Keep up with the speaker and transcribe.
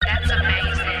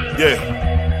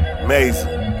Yeah, amazing.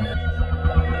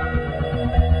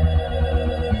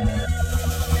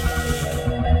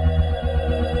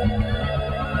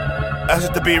 That's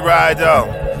just the beat ride though.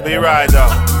 The beat ride though.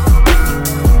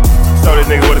 Show this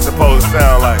nigga what it's supposed to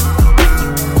sound like.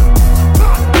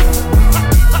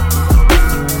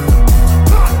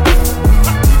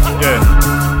 Yeah.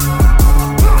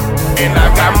 And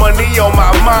I got money on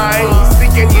my mind.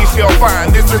 Seeking ye shall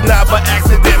find. This is not by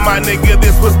accident, my nigga.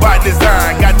 This was by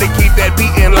design. Got to keep that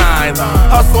beat in line.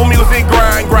 Hustle music,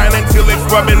 grind until it's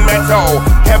rubbing metal.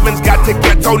 Heaven's got to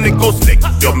ghetto, nickel stick.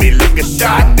 Feel me lick a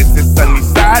shot. This is sunny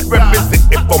side.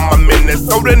 Representing for my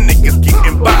Minnesota niggas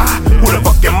getting by. Who the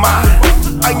fuck am I?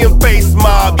 I am face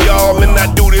mob, y'all. And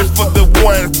I do this for the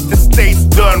ones the state's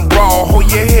done raw. Hold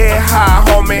your head high,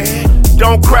 homie.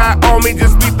 Don't cry on me,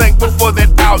 just be thankful for that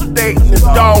outdateness.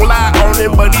 Don't lie on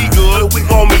him, but he good. We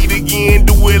gon' meet again,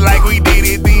 do it like we did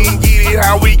it then. Get it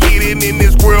how we get it in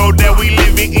this world that we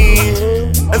living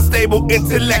in. Unstable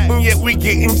intellect, and yet we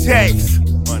getting checks.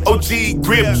 OG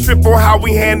grip, trip on how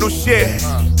we handle shit.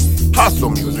 Hustle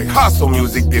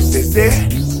music, this is it.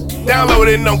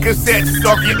 Download it on cassettes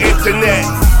off your internet.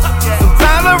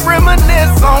 Sometimes I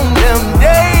reminisce on them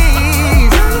days.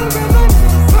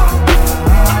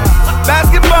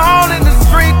 Basketball in the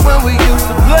street when we used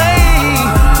to play.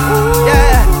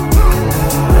 Yeah.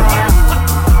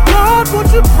 Lord,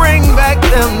 won't you bring back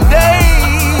them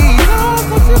days?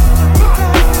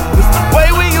 The way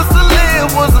we used to live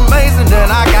was amazing,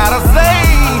 and I gotta say,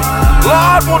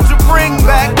 Lord, won't you bring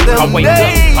back them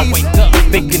days? I wake up,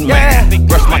 thinking man.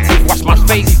 Brush my teeth, wash my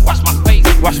face,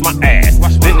 wash my ass.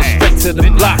 Then it's straight to the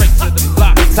block.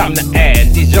 Time to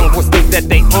add. These young boys think that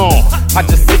they on. I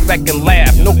just sit back and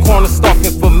laugh. No corner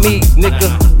stalking for me, nigga.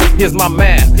 Here's my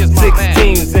math.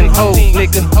 16s and hoes,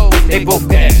 nigga. They both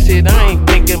got shit. I ain't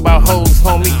thinking about hoes,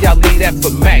 homie. Y'all leave that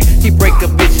for Mac. He break a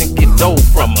bitch and get dough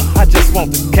from her. I just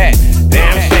want the cat.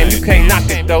 Damn shame you can't knock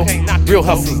it though. Real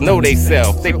hustlers know they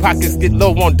self. They pockets get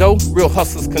low on dough. Real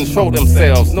hustlers control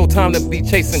themselves. No time to be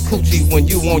chasing coochie when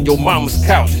you on your mama's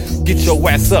couch. Get your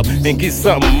ass up and get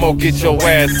something more. Get your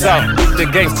ass out. The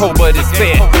game's cold but it's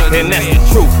fair, and that's the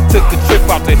truth. Took a trip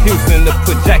out to Houston to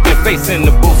put Jack and Face in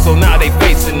the booth, so now they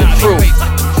facing the truth.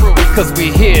 Cause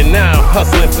we here now,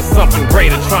 hustling for something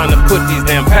greater, trying to put these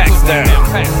damn packs down.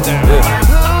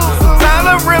 Time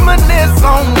to reminisce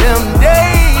on them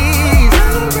days.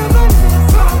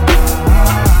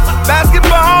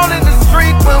 Basketball in the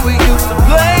street when we used to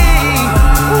play.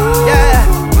 Yeah.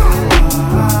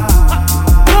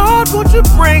 Lord, won't you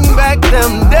bring back